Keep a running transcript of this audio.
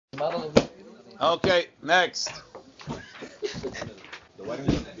Okay, next. The wedding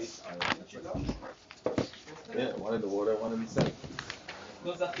was on the beach. Yeah, one in the water, one in the sand.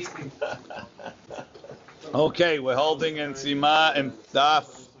 Okay, we're holding in Sima and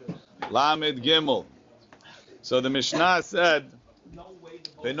Daf Lamed Gimel. So the Mishnah said,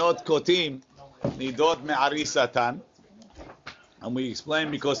 "Benot kotim nidot me'arisatan," and we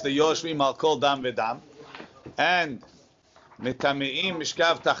explained because the yoshvim al kol dam vedam, and metameim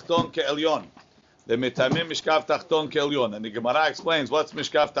mishkav tachton ke'elyon. The metamim mishkav tachton ke'elyon, and the Gemara explains what's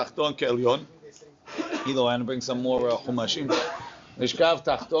mishkav tachton ke'elyon. Either I want to bring some more chumashim. Mishkav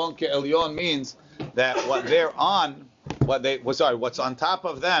tachton ke'elyon means that what they're on, what's on top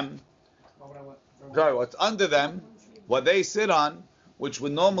of them, what's under them, what they sit on, which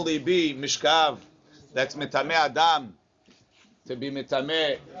would normally be mishkav, that's mitame adam, to be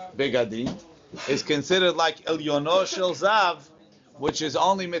mitame begadim, is considered like elyono shel zav, which is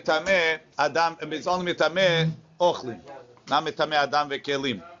only mitame adam, it's only mitame ochlim, not mitame adam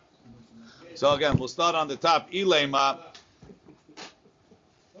vekelim. So again, we'll start on the top. Ilema.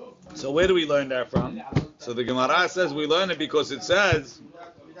 So where do we learn that from? So the Gemara says we learn it because it says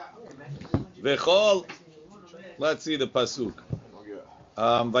V'chol. Let's see the pasuk.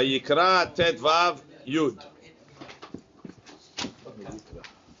 Vayikra tet vav yud.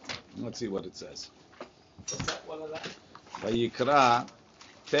 Let's see what it says. Vayikra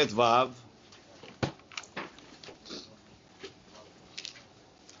tet vav.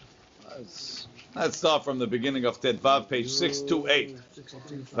 Let's start from the beginning of Tet Vav, page 628.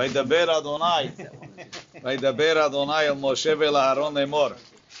 Vaydaber Adonai el Moshe ve'Aharon lemor.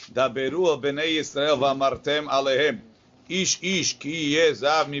 Daberu al bnei Yisrael v'amartem alehem. Ish ki yeh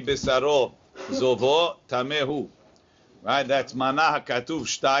zav mi besaro zovo tamehu. Right, that's mana hakatuv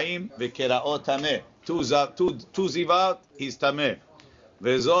shtayim ve'kerao tameh. Two zivat, he's tameh.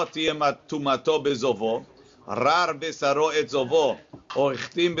 Ve'zot tiyeh tumato bezovo. Rar besaro et zovo. Or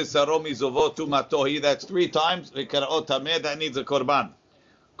ichtim besaro mizovo tumato. That's 3 times. Ve'kerao tameh, that needs a korban.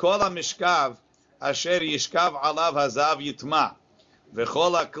 Kol ha-mishkav asher yishkav alav hazav yitma.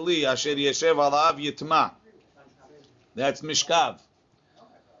 V'chol hakli asher yeshev alav yitma. That's mishkav.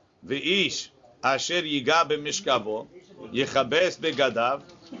 V'ish asher yiga b'mishkavo yichabes begadav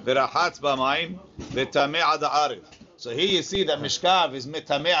v'rachatz b'mayim v'tameh ad ha'arev. So here you see that mishkav is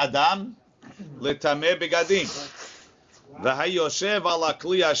metameh adam letameh begadim. V'hayoshev ala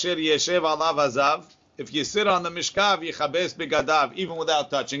kli asher yeshev alav hazav. If you sit on the mishkav, yichabes begadav, even without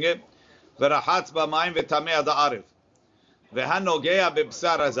touching it. V'rachatz b'mayim v'tameh ad ha'arev. V'hanogea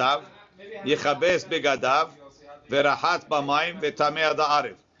b'bsar hazav yichabes begadav v'rachatz b'mayim v'tameh ad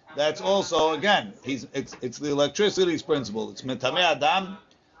ha'arev. That's also, again, it's the electricity's principle. It's metameh adam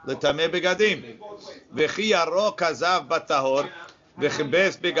letameh begadim. V'chi yarok hazav batahor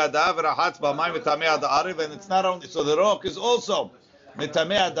v'chibes begadav v'rachatz b'mayim v'tameh ad ha'arev. And it's not only, so the rock is also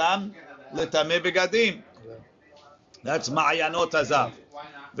metameh adam letameh begadim. That's ma'ayanot hazav.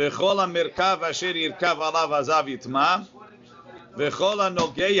 V'chol ha'merkav asher yirkav alav hazav yitma. V'chol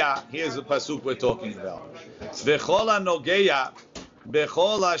ha'nogeya, here's the pasuk we're talking about. V'chol ha'nogeya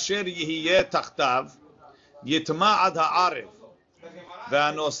bechol asher yihiyeh tachtav yitma ad ha'arev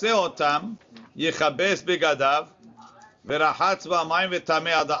ve'anose otam yichabes begadav v'rachatz b'mayim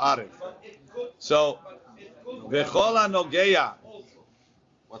v'tameh ad ha'arev. So v'chol ha'nogeya.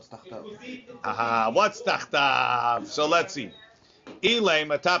 What's tachtav? What's tachtav? So let's see.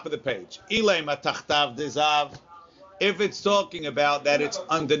 Ilaim at top of the page. Ilaim at tachtav dezav. If it's talking about that it's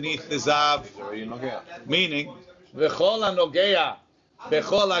underneath the zav, meaning v'chol ha'nogeya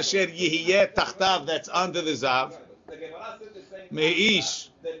bechol asher yihiyeh tachtav, that's under the zav. Me'ish.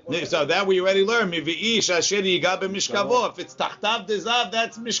 So that we already learned. Me'ish asher yiga b'mishkavo. If it's tachtav the zav,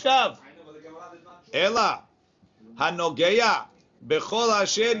 that's mishkav. Ela hanogeya bechol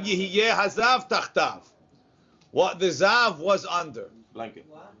asher yihiyeh hazav tachtav. What the zav was under. Blanket.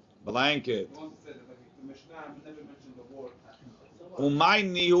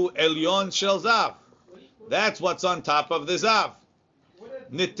 Umaynihu elyon shel zav. That's what's on top of the zav.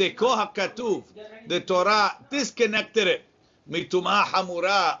 Niteko hakatuv. The Torah disconnected it. Mituma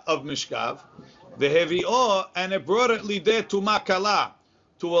hamura of mishkav. Vehevio, and it brought it lideh tuma kala,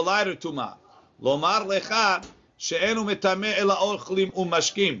 to a lighter tuma. Lomar lecha she'enu metameh ela ochlim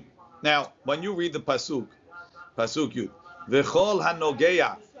umashkim. Now, when you read the pasuk yud, v'chol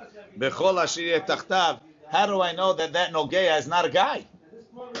hanogeya bechol asher yeh tachtav. How do I know that nogeya is not a guy?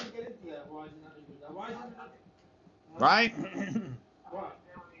 Right?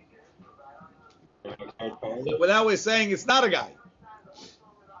 Without we're saying it's not a guy.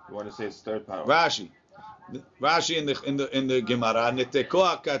 You want to say it's third power. Rashi. Rashi in the Gemara,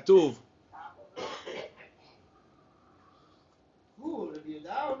 Neteko HaKatuv.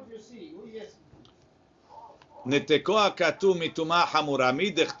 Neteko HaKatuv mituma hamura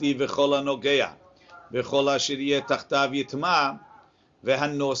midechti v'chol hanogea v'chol asher yeh tachtav yitma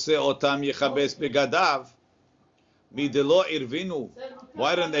v'hanose otam yechabes begadav midelo irvinu.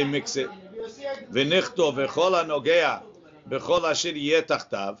 Why didn't they mix it? V'nichto v'chol hanogea v'chol asher yeh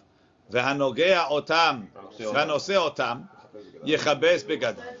tachtav v'hanogea otam v'hanose otam yechabes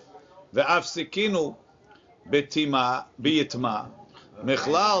begadav v'afsikinu betima biyitma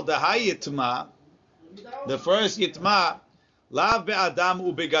mechlal dehayitma. The first yitma, lav be'adam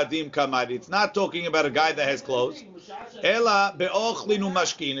u'begadim kamari. It's not talking about a guy that has clothes. Ela be'ochlin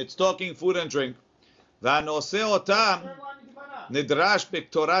u'mashkin. It's talking food and drink. V'anose otam nidrash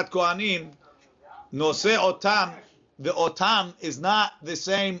b'ktorat kohanim. Nose otam. The otam is not the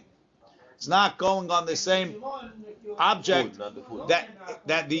same. It's not going on the same object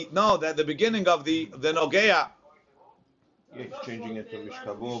that the beginning of the nogea. Exchanging it to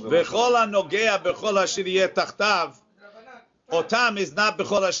Mishkavo. V'chol hanogea b'chol asher yeh tachtav. Otam is not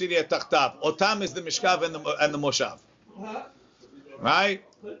b'chol asher yeh tachtav. Otam is the mishkav and the moshav. Right?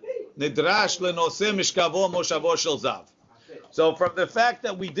 Nidrash lenose mishkavo moshavo shel zav. So from the fact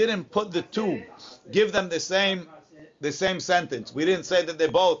that we didn't put the two, give them the same sentence. We didn't say that they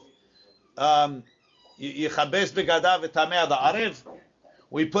both yichabes begadav v'tameh ad ha'arev.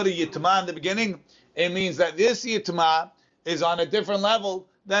 We put a yitma in the beginning. It means that this yitma is on a different level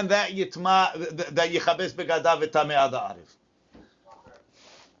than that yitma that yichabes begadav v'tameh ad ha'arev.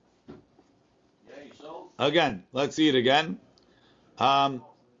 Again, let's see it again. Niteko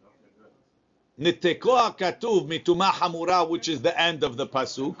HaKatuv mituma hamura, which is the end of the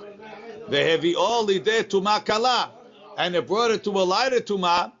pasuk. Vehevi'o lidei tuma kala, and it brought it to a lighter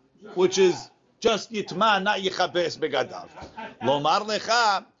tuma, which is just yitma, not yichabes begadav. Lomar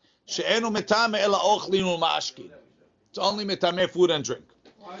lecha she'enu metame ela ochlin u'ma'ashkin. It's only metame food and drink.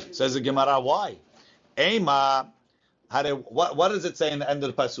 Says the Gemara, why? Ema, what does it say in the end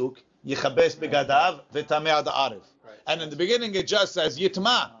of the pasuk? Yichabes begadav v'tameh ad ha'arev. And in the beginning it just says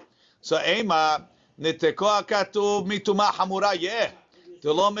yitma. So Ema, Niteko HaKatuv mituma hamura yeh.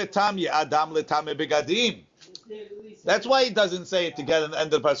 Delo metam adam letame begadim. That's why he doesn't say it together in the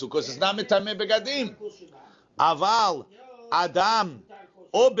end of the pasuk, because it's not metame begadim. Aval adam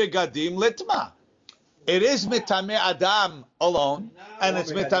o begadim letma. It is metame adam alone, and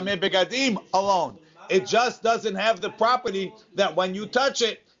it's metame begadim alone. It just doesn't have the property that when you touch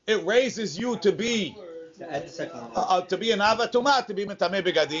it, it raises you to be an avatuma, to be metame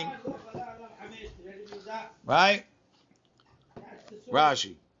begadim. Right?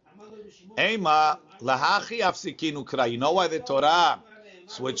 Rashi. Ema lahachi afsikinu kra. You know why the Torah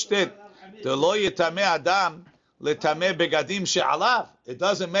switched it? The lo yitame adam letame begadim she'alav. It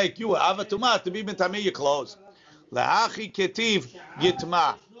doesn't make you an avatuma to be metame your clothes. Lahachi ketiv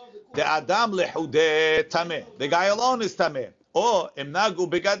yitma. The adam lehude tameh. The guy alone is tameh. Or imnagu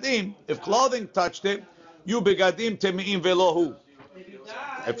begadim. If clothing touched it, you begadim temeim velohu.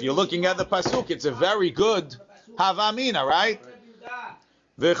 If you're looking at the pasuk, it's a very good havamina, right?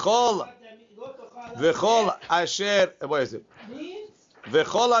 V'chol asher, what is it?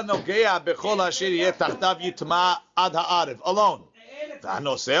 V'chol hanogea b'chol asher yeh tachtav yitma ad ha'arev. Alone.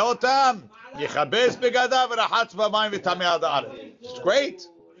 V'hanose otam yichabes begadav v'rachatz b'mayim v'tameh ad ha'arev. It's great.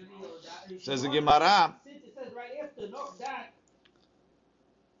 Says the Gemara.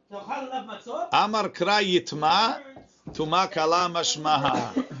 Amar kra yitma tuma kala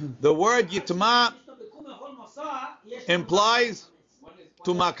mashmaha. The word yitma implies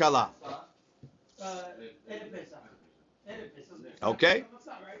tuma kala. Okay?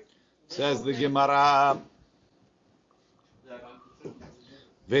 Says the Gemara.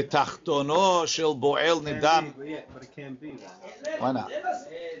 V'tachtono shel bo'el nidam. But it can't be that. Why not?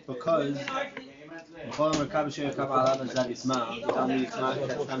 Because בכל המרכב שירכב עליו זה יתמה, גם יתמה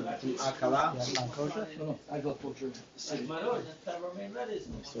קטן הקלה.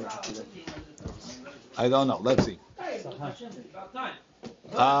 I don't know. Let's see.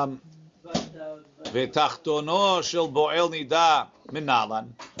 ותחתונו של בועל נידה מנהלן.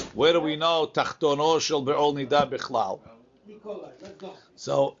 Where do we know תחתונו של בועל נידה בכלל?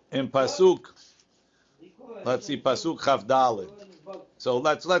 So in pasuk, let's see pasuk Chaf Dalet. So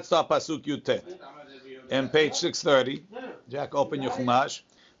let's start pasuk Yutet. In page 630, Jack, open your chumash.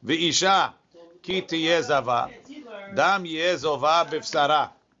 V'isha ki tiyeh zava, dam yeh zova b'vsara,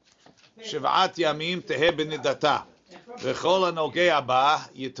 shiv'at yamim teheh b'nidata, v'chol hanogea ba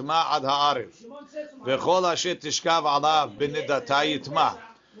yitma ad ha'arev, v'chol asher tishkav alav b'nidata yitma,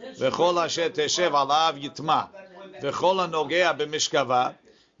 וכל אשר תשב עליו יטמע, וכל הנוגע במשכבה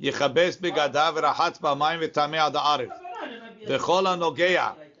יכבס בגדיו ורחץ במים וטמא עד הערב, וכל הנוגע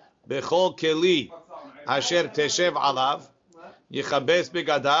בכל כלי אשר תשב עליו יכבס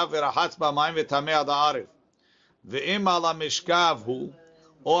בגדיו ורחץ במים וטמא עד הערב, ואם על המשכב הוא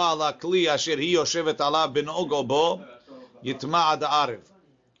או על הכלי אשר היא יושבת עליו בנוגו בו יטמע עד הערב.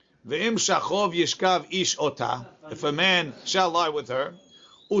 ואם שכוב ישכב איש אותה, if a man shall lie with her,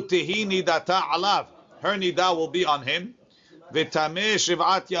 ותהי נידתה עליו, her nida will be on him, וטמא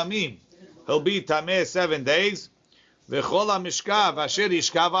 7 ימים, he'll be טמא 7 days, וכל המשכב אשר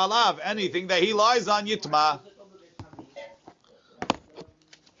ישכב עליו, anything that he lies on יטמע.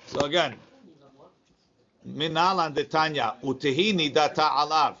 So again, Minalan detanya utehi nidata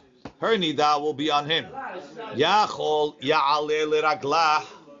alav. Her nida will be on him. Yachol ya'ale l'raglah.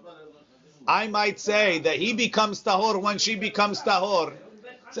 I might say that he becomes tahor when she becomes tahor.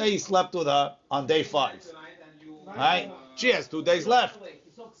 Say he slept with her on day 5. Right? She has 2 days left.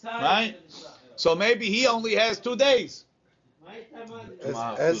 Right? So maybe he only has 2 days.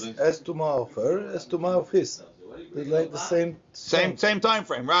 As tomorrow of her, as tomorrow of his. It's like the same time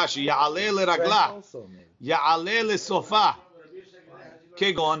frame. Rashi ya'ale l'raglah. יעלה לסופה,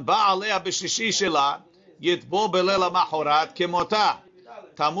 כגון בא עליה בשישי שלה, יטבול בליל המחרת כמותה.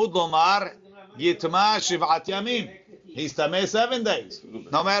 תמוד לומר, יטמע 7 ימים. He's טמא 7 days.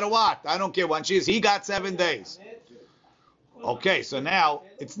 No matter what. I don't care when she is. He got 7 days. Okay, so now,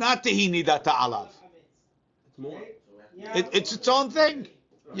 it's not תהי נידתה עליו. It's its own thing.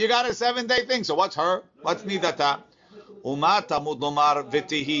 You got a 7-day thing. So what's her? What's נידתה? ומה תמוד לומר,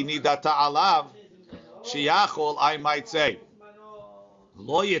 ותהי נידתה עליו? Shiyachol, I might say,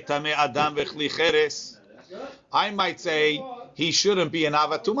 Lo yetame adam v'chli cheres. I might say he shouldn't be an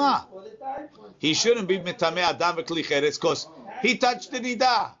avatuma. He shouldn't be mitame adam v'chli cheres because he touched the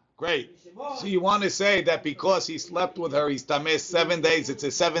nida. Great. So you want to say that because he slept with her, he's tameh 7 days. It's a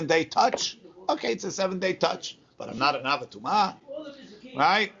 7-day touch. Okay, it's a 7-day touch, but I'm not an avatuma,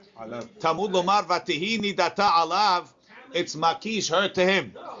 right? Tamud lomar vatihi nidata alav. It's makish her to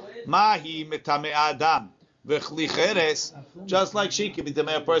him. Mahi mitame adam v'chli cheres, just like she can be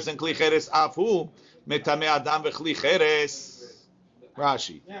mitame a person kli cheres afu mitame adam v'chli cheres.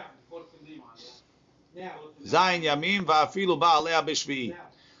 Rashi. Zayin yamim va'afilu ba'alea b'shvi'i.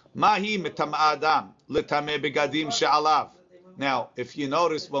 Mahi mitame adam l'tame begadim she'alav. Now, if you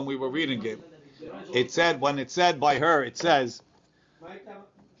notice when we were reading it, it said when it said by her, it says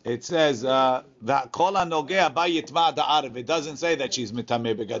that kol hanogea ba yitma da'arev. It doesn't say that she's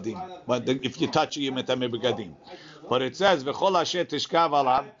mitame begadim. But if you touch her, you're mitame begadim. But it says v'chol asher tishkav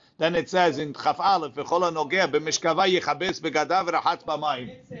alav. Then it says in chaf aleph v'chol hanogea b'mishkava yichabes begadav v'rachat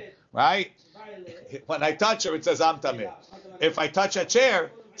b'mayim. Right? When I touch her, it says I'm tameh. If I touch a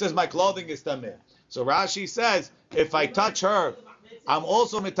chair, it says my clothing is tameh. So Rashi says if I touch her, I'm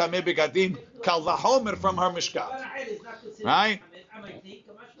also mitame begadim kal v'chomer from her mishkav. Right?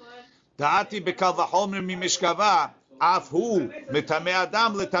 Da'ati bekal v'chomer mimishkava af hu mitame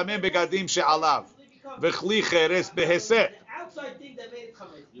adam letame begadim she'alav v'chli cheres beheset.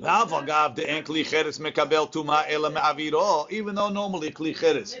 V'avagav de'en kli cheres mekabel tuma ela me'aviro. Even though normally kli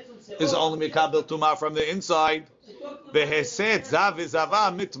cheres is only mekabel tuma from the inside, beheset zav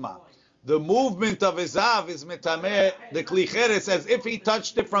v'zava mitma. The movement of Ezav is mitame the kli cheres as if he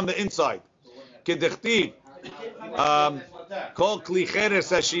touched it from the inside. Kedichtiv. Kol kli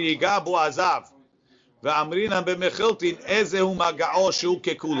cheres asher yiga bo azav ve'amrinan b'mechiltin ezehu maga'o shu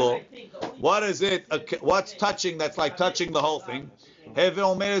kekulo. What is it? What's touching that's like touching the whole thing? Heve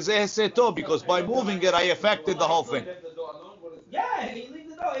omer zeh seto, because by moving it I affected the whole thing. Yeah, he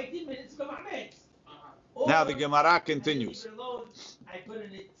leaves it out 18 minutes to Mahmed. Now the Gemara continues. I put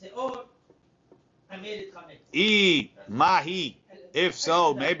in it seor, I made it chametz. Mahi. If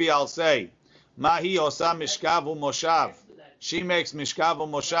so, maybe I'll say Mahi osa mishkav u'moshav. She makes mishkav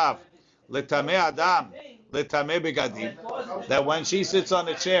u'moshav. Letame adam, letame begadim. That when she sits on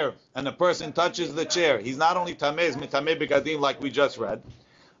a chair and a person touches the chair, he's not only tameh, mitame begadim like we just read.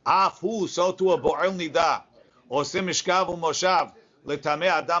 Afu, so to a bo'el nida. Ose mishkav u'moshav. Letame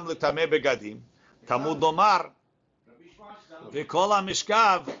adam, letame begadim. Tamud lomar. V'kol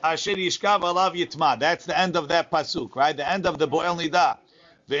ha'mishkav asher yishkav alav yitma. That's the end of that pasuk, right? The end of the bo'el nida.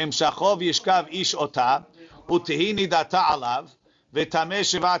 Ve'im shachov yishkav ish ota, utehi nidata alav, ve'tameh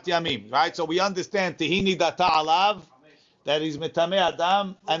 7 yamim. Right? So we understand tehi nidata alav, that he's metame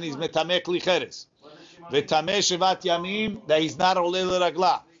adam and he's metame kli cheres. Ve'tameh 7 yamim, that he's not oleh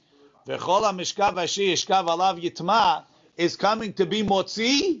l'raglah. Ve'chol ha'mishkav asher yishkav alav yitma is coming to be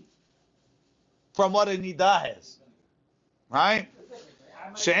motzi from what a nida has. Right?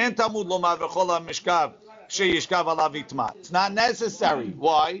 She'en tamud lomar v'chol ha'mishkav she'yishkav alav yitma. It's not necessary.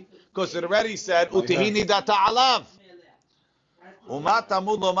 Why? Because it already said utihini data alav. Uma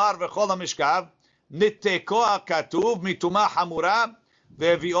tamud lomar v'chol ha'mishkav niteko ha'katuv mituma hamura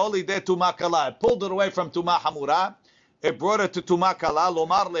ve'vi'o lidei tuma kala. It pulled it away from tuma hamura. It brought it to tuma kala.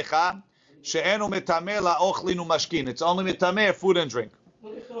 Lomar lecha she'enu metameh la'ochlin u'mashkin. It's only metameh food and drink.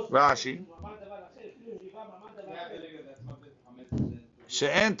 Rashi.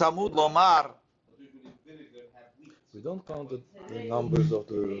 She'en tamud lomar. We don't count the numbers of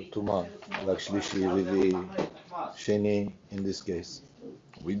the Tumah, like Shlishi, Rivi, Sheni in this case.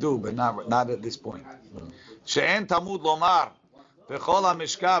 We do, but not at this point. She'en tamud lomar v'chol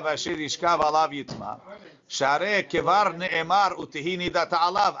ha'mishkav asher yishkav alav yitma. Sharei kevar ne'emar utihi nidata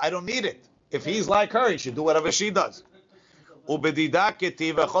alav. I don't need it. If he's like her, he should do whatever she does. Ubedida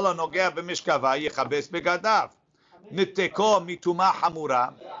ketiv v'chol ha'nogea b'mishkava yechabes begadav. Niteko mituma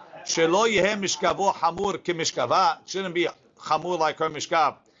hamura. Shelo yehe mishkavo hamur kemishkava. Shouldn't be hamur like her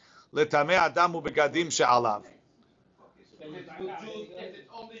mishkav. Letameh adam ubegadim she'alav.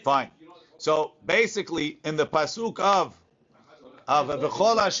 Fine. So basically, in the pasuk of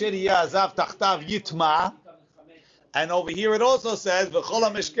v'chol asher yazav tachtav yitma, and over here it also says v'chol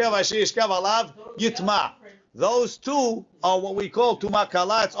ha'mishkav asher yishkav alav yitma. Those two are what we call tuma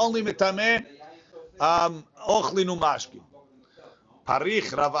kala. It's only mitameh ochlin umashkin.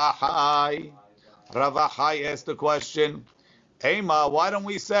 Parich Rav Achai. Rav Achai asked the question, Ema, why don't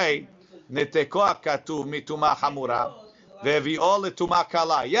we say Neteko katuv mituma hamura ve'vi'o letuma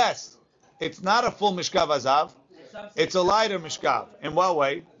kala? Yes, it's not a full mishkav azav. It's a lighter mishkav. In what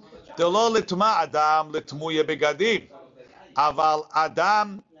way? Delo letuma adam letmuye begadim. Aval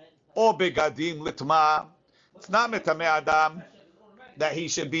adam o begadim letuma. It's not metame adam that he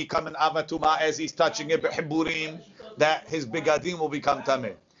should become an avatuma as he's touching it behiburim, that his begadim will become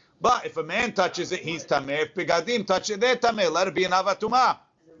tameh. But if a man touches it, he's tameh. If begadim touch it, they're tameh. Let it be an avatuma.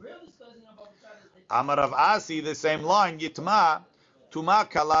 Amar Rav Asi, the same line, yitma, tuma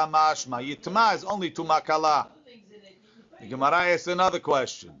kala mashma. Yitma is only tuma kala. The Gemara asks another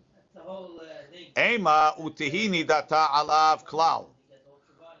question. Ema utihini data alav klal.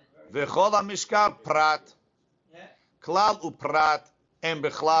 V'chol ha'mishkav prat. Klal uprat. En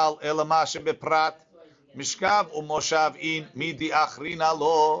bechlal elama shebeprat. Mishkav umoshav in midi achrina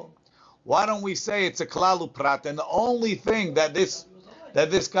lo. Why don't we say it's a klal uprat? And the only thing that this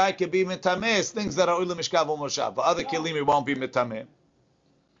guy can be mitameh is things that are ulam mishkav umoshav. But other kelim it won't be mitameh.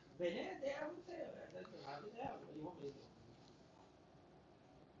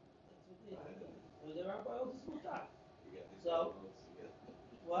 So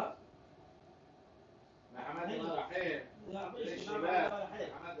what?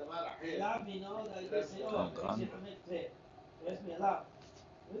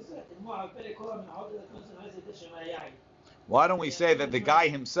 Why don't we say that the guy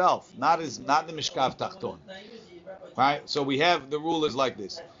himself, not the mishkav tachton, right? So we have the rule is like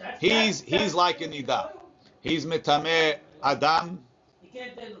this. He's like a nida. He's metameh adam.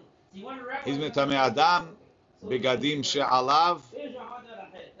 He's metameh adam begadim she'alav,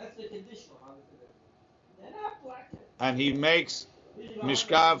 and he makes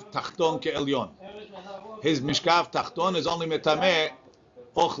mishkav tachton ke'elyon. His mishkav tachton is only metameh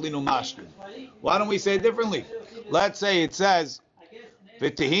ochlin umashkin. Why don't we say it differently? Let's say it says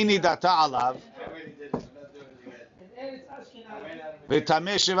v'tihini data alav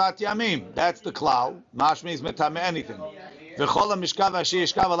v'tameh shivat yamim. That's the klal. Mash means metameh anything. V'chol ha'mishkav asher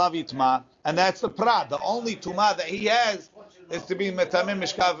yishkav alav yitma, and that's the prat. The only tuma that he has is to be metameh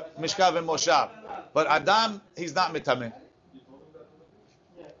mishkav and moshav. But Adam, he's not metameh.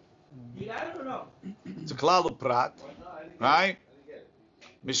 It's a klal uprat, right?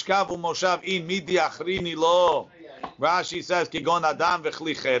 Mishkav u'moshav in midi achrini lo. Rashi says kigon Adam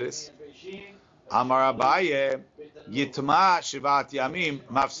v'chli cheres. Amar Abaye yitma shivat yamim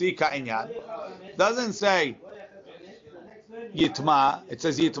mafsika inyan. Doesn't say yitma. It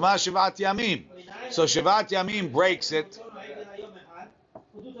says yitma shivat yamim. So shivat yamim breaks it.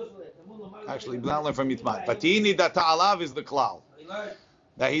 Actually, we don't learn from yitma. Patini data alav is the klal.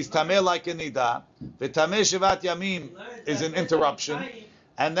 That he's tameh like a nida. The tameh shivat yamim is an interruption.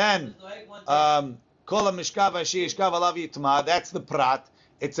 And then, kol ha'mishkav asher yishkav alav yitma, that's the prat.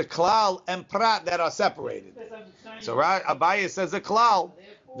 It's a klal and prat that are separated. So right, Abaye says a klal.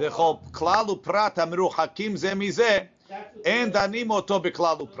 The klal uprat amru hakim ze mizeh, and danim oto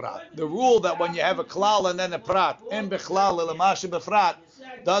beklal uprat. The rule that when you have a klal and then a prat, en bechlal elamash befrat,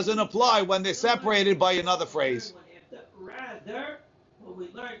 doesn't apply when they're separated by another phrase. Rather, what we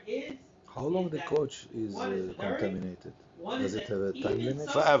learn is How long the coach is contaminated? Does it have a time limit?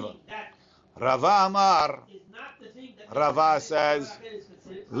 Forever. Rava Amar. Rava says,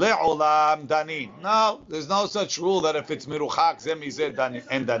 Le'olam danin. No, there's no such rule that if it's miruchak, zemizeh danin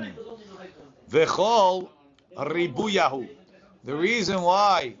and danin. V'chol ribuyahu. The reason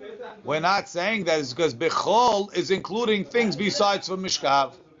why we're not saying that is because bechol is including things besides for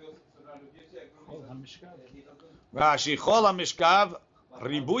mishkav. Rashi chol ha-mishkav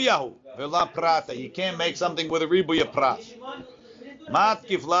ribuyahu v'la prata. You can't make something with a ribuya prat. Mat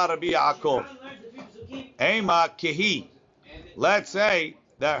kifla Rabbi Yaakov. Ema kehi. Let's say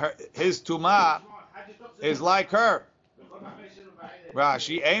that his tumah is like her.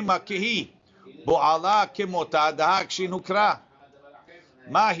 Rashi ema kehi. Bo'ala kimota dahak shinukra.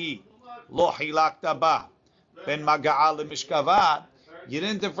 Mahi lo hilakta ba. Ben maga'a lemishkavat. You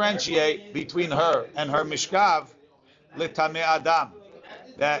didn't differentiate between her and her mishkav. Letame adam.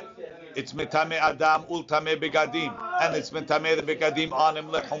 That it's metame adam ultame begadim, and it's metame the begadim on him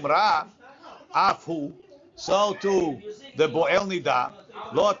lechumra. Afhu. So too the bo'el nida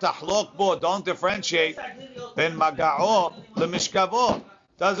lo tahlok bo. Don't differentiate ben maga'o lemishkavo.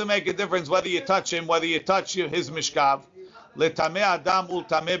 Doesn't make a difference whether you touch him, whether you touch his mishkav. Letame adam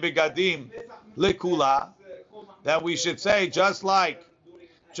ultame begadim lekula. That we should say just like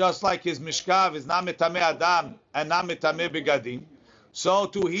his mishkav is not metame adam and not metame begadim, so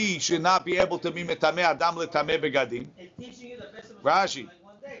too he should not be able to be metame adam letame begadim. Rashi,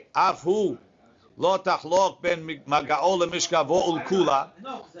 afhu lo tachlok ben magao lemishkavo ulkula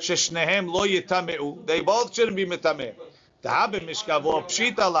sheshnehem lo yitameu. They both shouldn't be metame. Tahabe mishkavo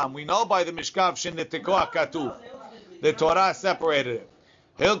pshitalam. We know by the mishkav sheneteko akatuv. The Torah separated it.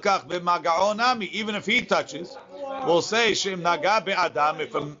 Hilkach b'magao nami. Even if he touches, we'll say shem naga be'adam.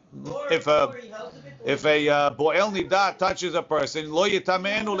 If a bo'el nida touches a person, lo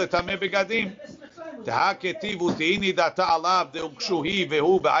yitameinu letame begadim. Tahaketiv u'ti'i nidata alav de'ukshuhi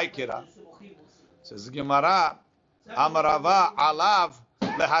vehu be'aikira. Says the Gemara, Amarava alav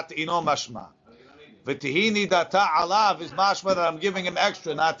lehat'ino mashma. V'tihi nidata alav is mashma that I'm giving him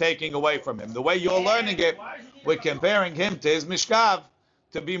extra, not taking away from him. The way you're learning it, we're comparing him to his mishkav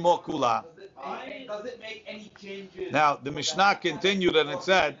to be more kula. Does it make any changes? Now the Mishnah continued and it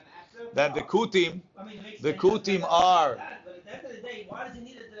said that the kutim are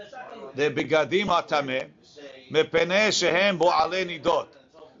the begadim atame mepeneh shehem bo'ale nidot,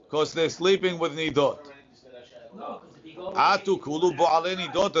 because they're sleeping with nidot. Atu kulu bo'ale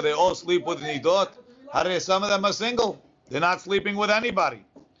nidot. Do they all sleep with nidot? Hare, some of them are single. They're not sleeping with anybody.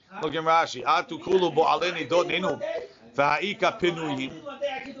 Look in Rashi. Atu kulu bo'ale nidot ninu. V'ha'ika pinuyim.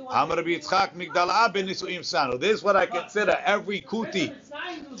 Amar Rabbi Yitzchak migdala benisuim sanu. This is what I consider every kuti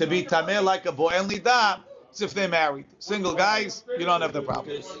to be tameh like a bo'el nida. It's if they're married. Single guys, you don't have the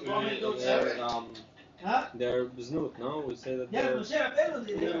problem. They're b'znut, no? We say that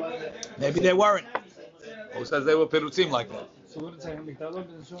Maybe they weren't. Who says they were perutzim like that? So what is saying?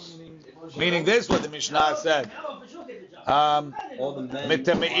 Meaning this is what the Mishnah said.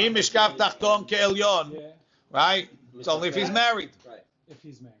 Mitameim mishkav tachtom ke'elyon. Right? It's only if he's married. If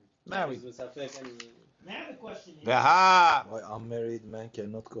he's married. Married. Now the question is, Veha. Why unmarried man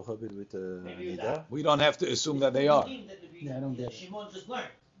cannot cohabit with a nida? We don't have to assume that they are. Yeah, I don't get it. Shimon just learned.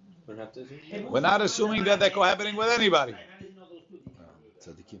 We're not assuming that they're cohabiting with anybody.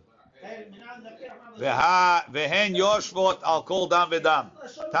 Tzadikim. Vehen yoshvot al kol dam vedam.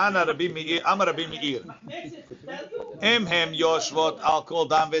 Tana Rabbi Meir, Amar Rabbi Meir. Imhem yoshvot al kol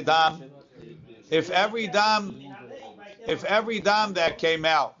dam vedam. If every dam that came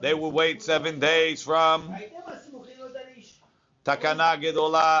out, they would wait 7 days from takana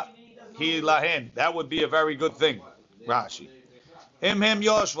gedola hi lahen. That would be a very good thing. Rashi. Imhem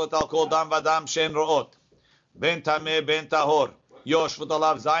yoshvot al kol dam vedam shen root. Ben tameh ben tahor. Yoshvot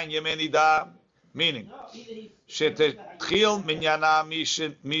alav zayin yemei nida. Meaning, shetetchil minyana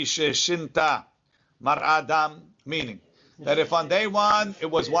misheshinta mar'adam. Meaning that if on day one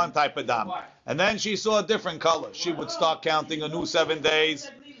it was one type of dam, and then she saw a different color, she would start counting a new 7 days.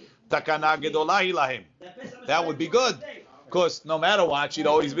 Takana gedolahi lahim. That would be good, because no matter what, she'd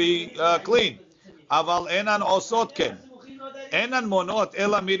always be clean. Aval enan osotken. Enan monot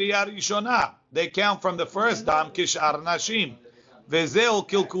ela miriya rishona. They count from the first dam kishar nashim. Vezeo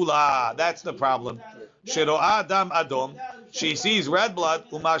kilkula. That's the problem. Shero'a dam adom. She sees red blood.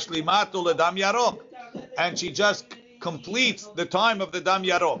 Umashlimatu ledam yarok. And she just completes the time of the dam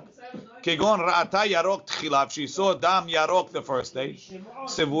yarok. Kegon ra'ata yarok tchilav. She saw dam yarok the first day.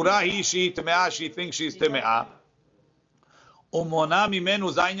 Sevura hi she teme'ah. She thinks she's teme'ah. Umona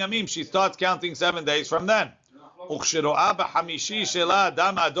mimenu zayin yamim. She starts counting 7 days from then. Uchshero'a b'hamishi shela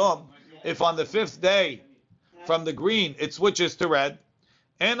dam adom. If on the 5th day from the green, it switches to red.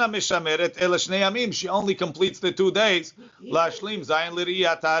 Ena mishameret el shnei yamim. She only completes the 2 days. Lashlim zayin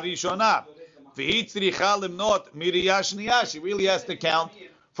l'riyat harishona. V'hi tzricha limnot miriyah shniya. She really has to count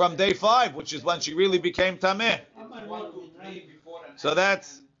from day 5, which is when she really became tameh. So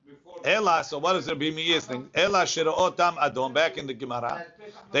that's Ela. So what does Rabbi Meir think? Ela shira'otam adom. Back in the Gemara,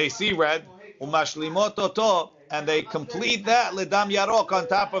 they see red. Umashlimot oto, and they complete that ledam yarok on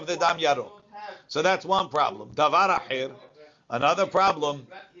top of the dam yarok. So that's one problem. Davar ahir. Another problem.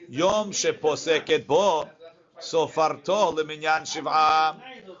 Yom sheposeket bo sofarto leminyan shiv'a.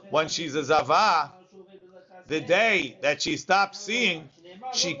 When she's a zava, the day that she stops seeing,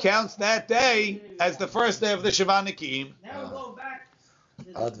 she counts that day as the first day of the Shiva Nikim.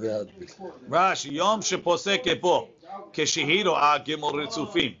 Rashi, Yom sheposeket bo keshihiro a gimel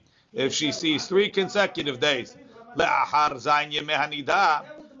ritzufim. If she sees 3 consecutive days, le'achar zayin yemei hanida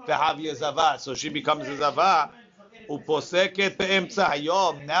ve'havya zava, so she becomes a zava. Uposeket be'emtza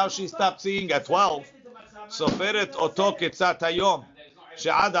hayom. Now she stops seeing at 12. Soferet oto ketzat hayom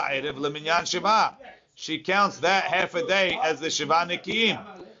she'ad ha'erev leminyan shiva. She counts that half a day as the Shiva Nikiyim.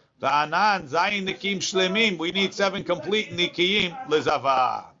 Va'anan zayin nikim shlemim. We need 7 complete nikiyim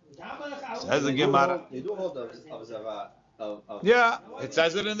lezava. Says the Gemara. They do hold of zava. Yeah, it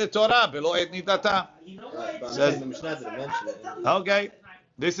says it in the Torah. Below et nidata. Says the Mishnah eventually. Okay,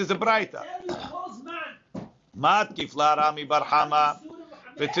 this is a braita. Mat kifla Rami Barhama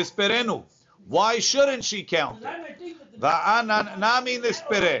v'tisperenu. Why shouldn't she count it? Va'anan nami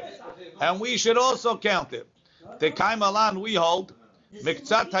nispere. And we should also count it. Tekai malan, we hold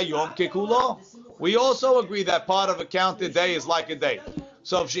miktzat hayom kekulo. We also agree that part of a counted day is like a day.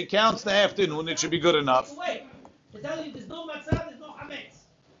 So if she counts the afternoon, it should be good enough.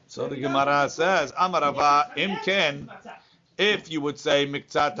 So the Gemara says, Amarava imken, if you would say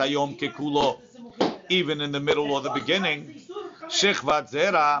miktzat hayom kekulo, even in the middle or the beginning, shechvat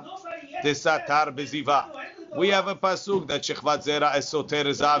zera desatar beziva. We have a pasuk that shechvat zera is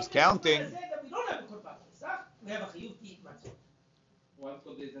soter zav's counting.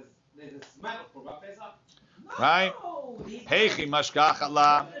 Right? Heichi mashkach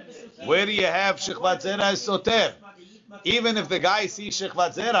Allah. Where do you have shechvat zera is soter? Even if the guy sees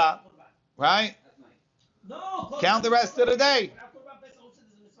shechvat zera, right? Count the rest of the day.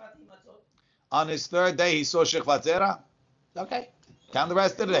 On his 3rd day, he saw shechvat zera. Okay. Count the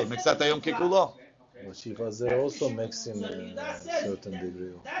rest of the day. Miksat hayom kekulo. But Shiva Zera also makes him a certain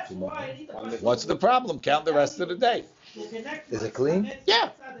degree of tumah. What's the problem? Count the rest of the day. Is it clean? Yeah.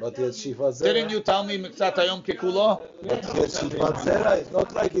 But yet Shiva Zera. Didn't you tell me Miksat hayom kekulo? But yet Shiva Zera is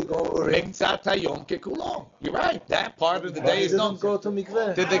not like you go over it. Miksat hayom kekulo. You're right. That part of the day is not. Go to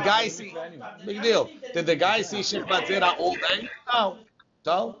mikveh. Did the guy see? Big deal. Did the guy see shechvat zera all day? No.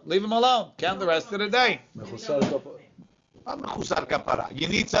 So leave him alone. Count the rest of the day. You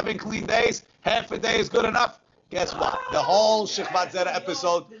need 7 clean days. Half a day is good enough. Guess what? The whole shechvat zera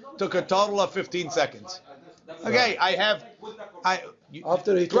episode took a total of 15 seconds. Okay, After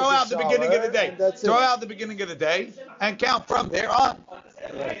he throw took out a the beginning of the day. shower, and that's Throw it. out the beginning of the day and count from there on.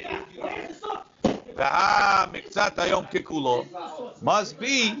 Miktzat hayom kekulo must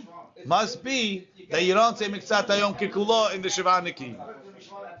be that you don't say miktzat hayom kekulo in the Shiva Nikim.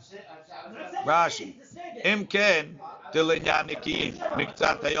 Rashi, imken delinyan nikim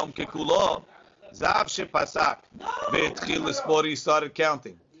miktzat hayom kekulo zav shepasak ve'etchil lespor. He started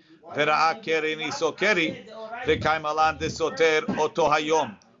counting. V'ra'a keri niso keri v'kay malan desoter oto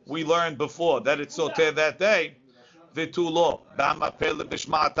hayom. We learned before that it's soter that day. V'tulo b'ama pele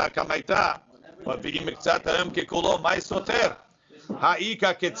b'shma'ata kamaita. But v'im miktzat hayom kekulo mai soter.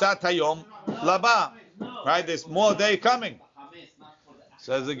 Ha'ika ketzat hayom laba. Right, there's more day coming.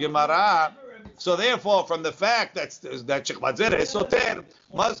 Says the Gemara. So therefore, from the fact that shechvat zera is soter,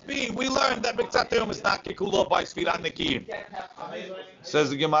 must be we learned that miktzat hayom is not kekulo by sfirat nikim. Says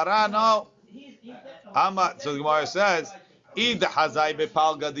the Gemara, no. So the Gemara says, Id hazai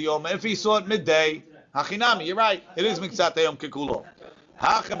bepalga diyom. If he saw it midday, hachinami. You're right. It is miktzat hayom kekulo.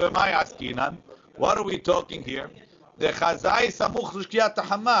 Hacha b'may askinan. What are we talking here? The chazai samuch l'shkiyat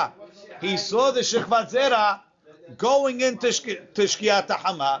hama. He saw the shechvat zera going into shkiyat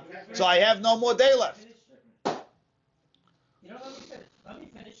hama. So I have no more day left.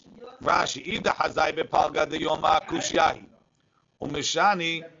 Rashi, Ida hazai bepalga diyoma kushyahi.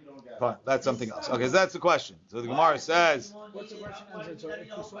 Umishani. That's something else. Okay, so that's the question. So the Gemara says,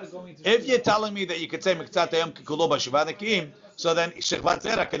 if you're telling me that you could say miktzat hayom kekulo b'shiva nikim, so then shechvat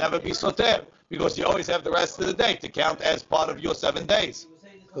zera can never be soter because you always have the rest of the day to count as part of your 7 days.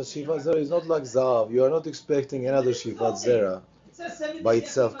 Because Shiva Zera is not like Zav. You are not expecting another Shiva Zera by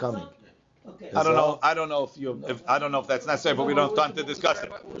itself coming. Okay. I don't know. I don't know I don't know if that's necessary, but we don't have time to discuss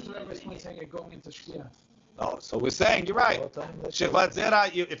it. What was the Rebbe saying it going into Shkia? Oh, so we're saying you're right. Shechvat Zera,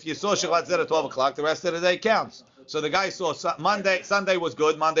 if you saw Shechvat Zera 12 o'clock, the rest of the day counts. So the guy saw Sunday was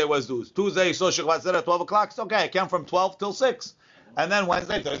good, Monday was lose. Tuesday he saw Shechvat Zera 12 o'clock, it's okay. It count from 12 till 6. And then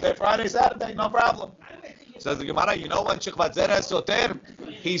Wednesday, Thursday, Friday, Saturday, no problem. Says the Gemara, you know when Shechvat Zera is soter?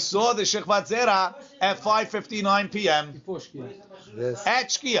 He saw the Shechvat Zera at 5:59 p.m. Before Shkia. Yes. at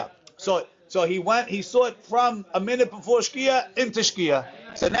Shkia. So he saw it from a minute before Shkia into Shkia.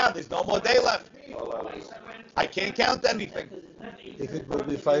 So now there's no more day left. I can't count anything. If it will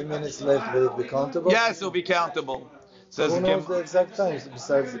be 5 minutes left, will it be countable? Yes, it'll be countable. Says Who the knows Gemara. the exact times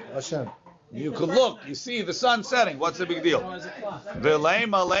besides Hashem? You could look. You see the sun setting. What's the big deal? V'lei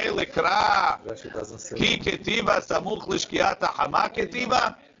malei likra. Rashi doesn't say. Ki ketiva samuch l'shkiat ha'chama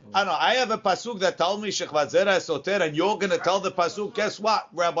ketiva. I know. I have a pasuk that told me Shechvat Zera is soter, and you're going to tell the pasuk. Guess what,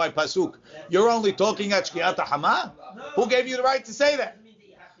 Rabbi Pasuk? You're only talking at shkiat ha'chama. Who gave you the right to say that?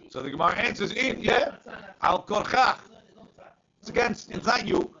 So the Gemara answers, yeah, al korchach. It's not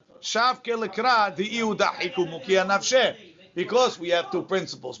you. Shav kelekra di'iu dahiku mukia nafsheh. Because we have two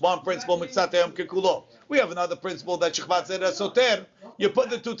principles. One principle, mitzat yom kekulo. We have another principle that Shechvat Zera soter. You put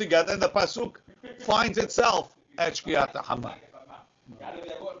the two together, and the pasuk finds itself at shkiat ha'chama.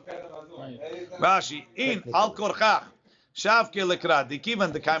 Rashi, in al korchach, shav kelekra,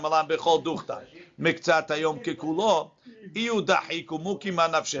 dikivan dekay malan bechol duchta, miktzat hayom kekulo, iu dahiku muki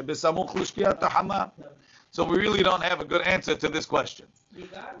manafshe besamuch l'shkiat ha'chama. So we really don't have a good answer to this question.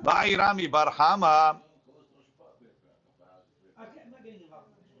 Ba'irami bar Hama,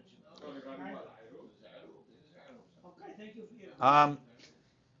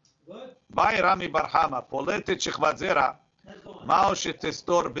 Ba'irami bar Hama, poletet shechvat zera, ma'o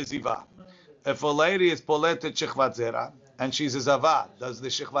shetestor beziva. If a lady is poletet shechvat zera and she's a zava, does the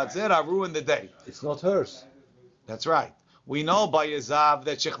shechvat zera ruin the day? It's not hers. That's right. We know by a zav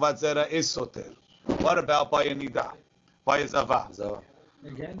that shechvat zera is soter. What about by a nida? By a zava? Zava.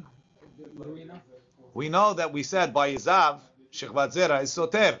 Again, what do we know? We know that we said by a zav, shechvat zera is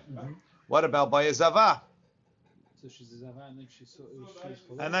soter. What about by a zava? So she's a Zava and then she's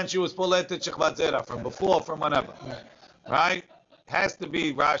And then she was poletet shechvat zera from before, from whenever. Right? Has to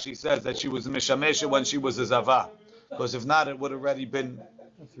be, Rashi says, that she was a mishamesha when she was a zava. Because if not, it would have already been...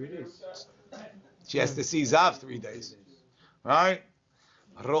 3 days. She has to see zav 3 days. Right?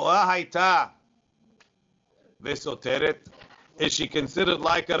 Ro'ah haita v'soteret. Is she considered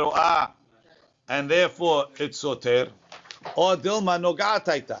like a ro'ah and therefore it's soter? Or dilma nogat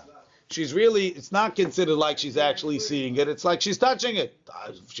haita. She's really, it's not considered like she's actually seeing it. It's like she's touching it.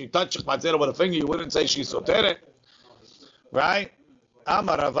 If she touched Shechvat Zera with a finger, you wouldn't say she's soteret. Right?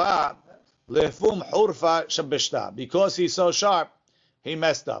 Amarava lefum hurfa shabishta. Because he's so sharp, he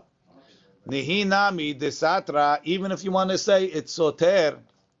messed up. Nihinami desatra. Even if you want to say it's soter,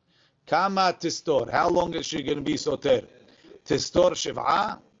 kama tistor. How long is she going to be soter? Tistor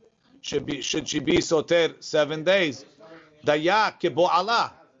shiv'a. Should she be soter 7 days? Daya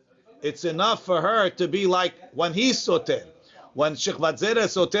kebo'ala. It's enough for her to be like when he's soter. When Shechvat Zera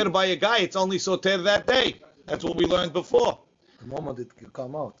is soter by a guy, it's only soter that day. That's what we learned before. The moment it can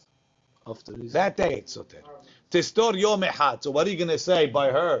come out. After this. That day it's soter. Tistor yom echad. So what are you going to say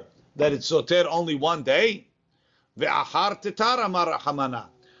by her? That it's soter only 1 day? Ve'achar tetar amar Hamana.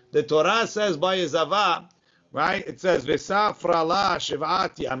 The Torah says by a zava, right? It says ve'safra la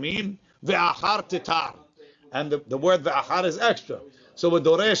shiv'at yamim ve'achar tetar. And the word ve'achar is extra. So we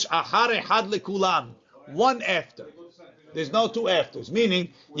doresh achar echad lekulam. 1 after. There's no 2 afters.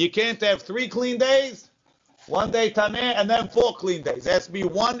 Meaning, you can't have 3 clean days, 1 day tameh, and then 4 clean days. It has to be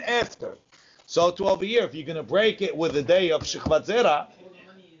 1 after. So to over here, if you're going to break it with a day of Shechvat Zera,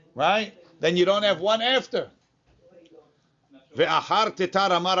 right, then you don't have 1 after. Ve'achar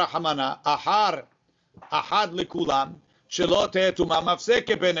tetar amar Hamana, achar ahad lekulam, shelo te'eh tumah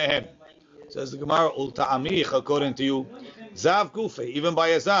mafseke benehem. Says the Gemara, ul ta'amich, according to you, zav kufe, even by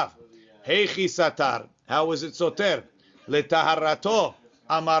a zav. Heichi satar, how is it soter? Letaharato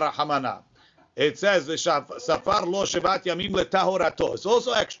amar Hamana. It says the safar lo shevat yamim letahorato. It's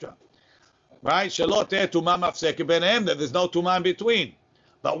also extra, right? Shelo te'eh tumah mafseke benehem, that there's no tumah in between.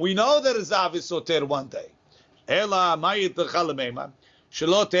 But we know that a zav is soter 1 day. Ela ma'it l'chalamema.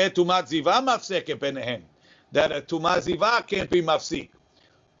 Shelo te'eh tumah ziva mafseke benehem. That a tumah ziva can't be mafsik.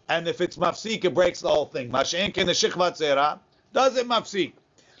 And if it's mafsik, it breaks the whole thing. Mash'en ken Shechvat Zera doesn't mafsik.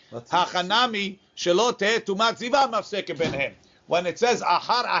 Hachanami shelo te'eh tumah ziva mafseke benehem. When it says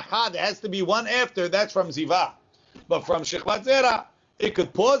ahar ahad, it has to be 1 after. That's from ziva. But from Shechvat Zera, it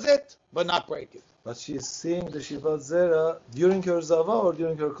could pause it, but not break it. But she's seeing the Shivat Zera during her Zava or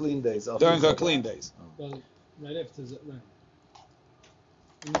during her clean days? After During her Zava? clean days. Well, right after that, right.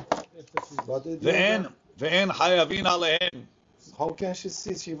 After she. But it Ve'en hayavin alehem. how can she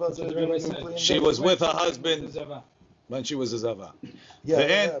see Shivat Zera That's what during I her said. clean She days? was with her husband Zava. when she was a zava.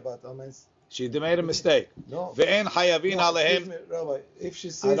 Yeah, but I mean, She made a mistake. no. Ve'en hayavin No, excuse alehem. me, Rabbi, if she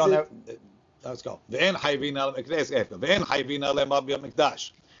sees I don't it, have. Let's go. Ve'en hayavin alehem. Ve'en hayavin alehem al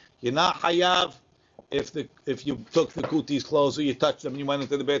mikdash. You're not hayav if you took the kuti's clothes or you touched them and you went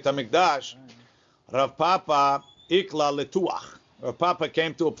into the Beit HaMikdash. Rav Papa ikla letuach. Rav Papa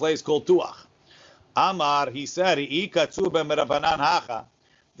came to a place called Tuach. Amar, he said, Ikatsu b'merabanan hacha.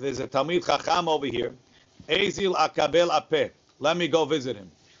 There's a Talmid Chacham over here. Ezil akabel apeh. Let me go visit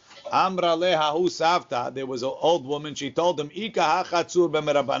him. Amra leha hu savta. There was an old woman. She told him, Ika hachatzu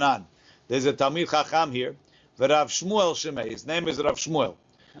b'merabanan. There's a Talmid Chacham here. V'Rav Shmuel Shemei. His name is Rav Shmuel.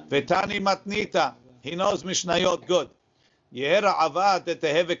 V'tani matnita. He knows Mishnayot good. Yehera avad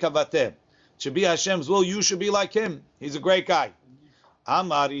teteheve kavateh. To be Hashem's will, you should be like him. He's a great guy.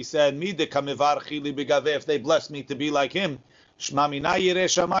 Amar, he said, Mi de kamivar chili b'gaveh. If they bless me to be like him, shma mina yireh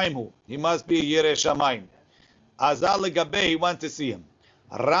shamayim hu. He must be yireh shamayim. Azal legabeh, he went to see him.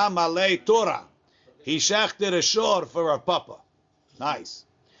 Ram alei Torah. He shechted a shor for a papa. Nice.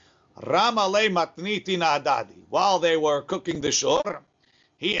 Ram alei matniti na'adadi. While they were cooking the shor,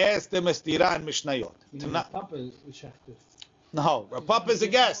 he asked him a stira in Mishnayot. Papa is shechted. No, Rav Papa is a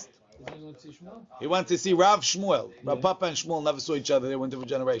guest. He went to see Rav Shmuel. Rav Papa and Shmuel never saw each other. They were in different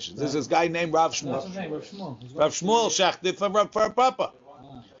generations. There's this guy named Rav What's Shmuel. his name? Rav Shmuel. Rav Shmuel shechted for Papa.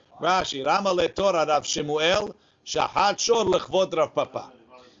 Rashi, Rama le Torah Rav Shemuel, Shahat Shor lechvod Rav Papa.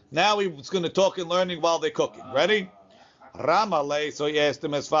 Now he's going to talk and learning while they're cooking. Ready? Rama le, so he asked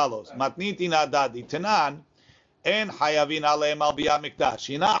him as follows. Matniti nadadi tenan, en hayavin aleim al biyah mikdash.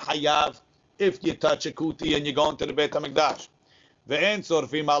 You're not hayav if you touch a kuti and you go into the Beit HaMikdash. Ve'en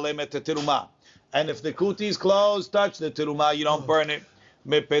sorfim aleim et teruma. And if the kuti is closed, touch the teruma, you don't burn it.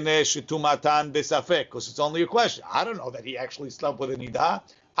 Mepene shetumatan besafek. Because it's only a question. I don't know that he actually slept with a nidah.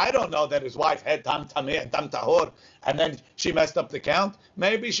 I don't know that his wife had tam tameh and tam tahor, and then she messed up the count.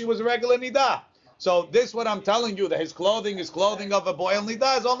 Maybe she was a regular nidah. So this, what I'm telling you, that his clothing is clothing of a boil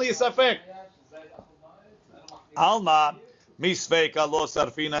nidah, is only a safek. Alma misfeka lo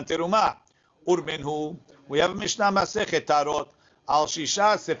sarfina teruma urminhu. We have a Mishnah Masechet Tarot al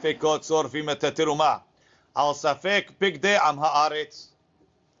shisha sefekot sorfim et teruma al safek bigdei am haaretz.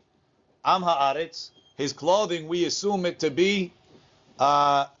 Am haaretz. His clothing, we assume it to be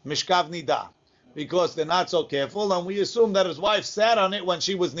mishkav nida, because they're not so careful, and we assume that his wife sat on it when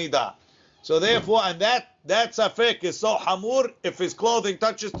she was nida. So therefore, and that safek is so hamur. If his clothing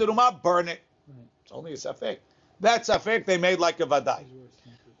touches teruma, burn it. It's only a safek. That safek they made like a vadai.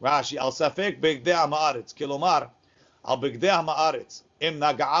 Rashi al safek bigdei ha'aretz kilomar al bigdei ha'aretz im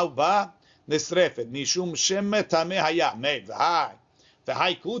naga'av ba nisrefet nishum shemet tameh haya made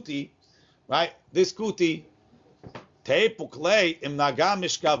v'hai kuti, right? This kuti teipukle im naga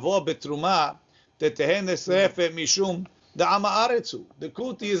mishkavo betruma tetehen nisrefet mishum the am haaretzu. The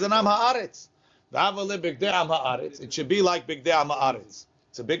kuti is an am haaretz. V'avale bigdei am haaretz. It should be like bigdei am haaretz.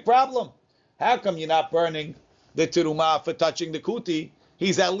 It's a big problem. How come you're not burning the teruma for touching the kuti?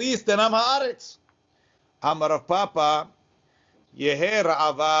 He's at least an am haaretz. Amar of Papa, yeher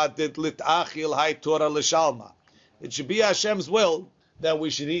ava dit litachil hay Torah l'shalma. It should be Hashem's will that we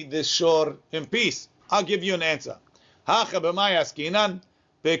should eat this shor in peace. I'll give you an answer. Hacha b'may askinan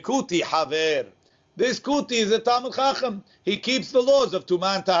bekuti haver. This kuti is a Talmud Chacham. He keeps the laws of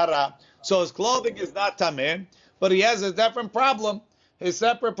Tuman Tahara. So his clothing is not tameh, but he has a different problem. His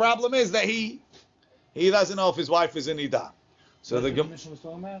separate problem is that he doesn't know if his wife is in Idah. So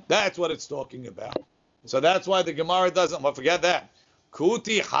that's what it's talking about. So that's why the Gemara doesn't. Well, forget that.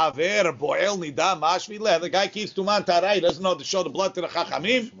 Kuti haver boel nida mashvi le. The guy keeps tuman tarai. He doesn't know to show the blood to the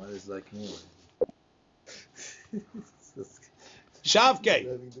chachamim. is like me.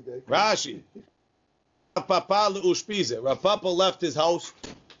 Shavke. Rashi. Papa leushpize. Rav Papa left his house.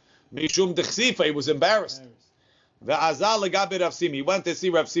 Mishum dechsifa. He was embarrassed. Ve'azal legabe Rav Simi. He went to see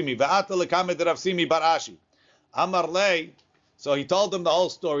Rav Simi. Ve'ata lekamed Rav Simi barashi. Amar lei. So he told him the whole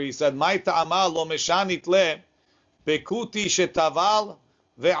story. He said, "My ta'amal lo meshanit le bekuti shetaval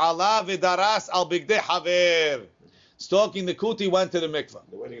ve'ala ve'daras al bigdei haver." Stalking the kuti went to the mikvah,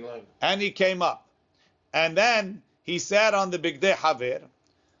 The waiting line. and he came up, and then he sat on the bigdei haver.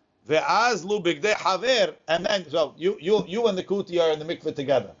 Ve'az lu bigdei haver, and then so you and the kuti are in the mikvah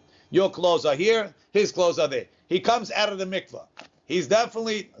together. Your clothes are here, his clothes are there. He comes out of the mikvah. There's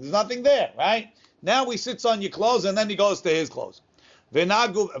nothing there, right? Now he sits on your clothes and then he goes to his clothes.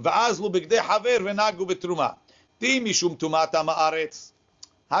 ונגו, ואזלו בגדי חבר ונגו בתרומה. די משום טומאת עם הארץ.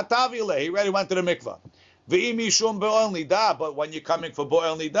 Hatavi le, he already went to the mikvah. Ve'im mishum bo'el nida, but when you're coming for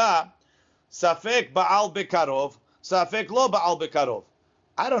bo'el nida, safek ba'al bekarov, safek lo ba'al bekarov.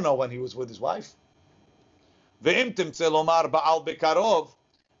 I don't know when he was with his wife. Ve'im timtze lomar ba'al bekarov,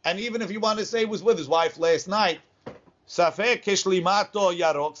 and even if you want to say he was with his wife last night, safek hishlimato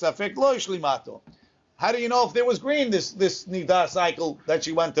yarok, safek lo hishlimato. How do you know if there was green this nida cycle that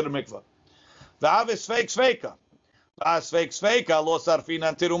she went to the mikvah? Ve'avis fake sveka.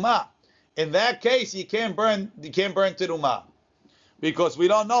 In that case, you can't burn teruma because we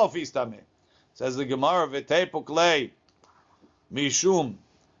don't know if he's tameh. Says the Gemara, v'tepuk lei mishum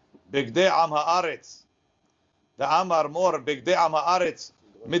bigdei am haaretz. The amar mor bigdei am haaretz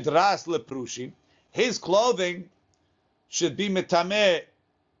midras leprushim. His clothing should be mitameh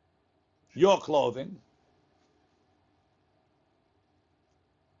your clothing.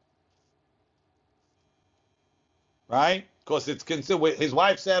 Right? Because it's considered, his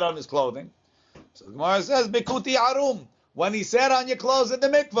wife sat on his clothing. So the Gemara says, Bikuti Arum. When he sat on your clothes at the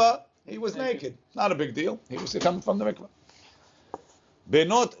mikveh, he was naked. Not a big deal. He was coming from the mikveh.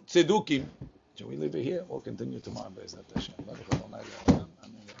 Benot Tzedukim. Shall we leave it here? We'll continue tomorrow.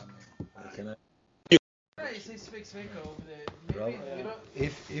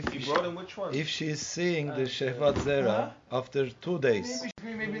 If You brought him which one? if she is seeing the Shechvat Zera after 2 days, the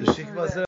Shechvat Zera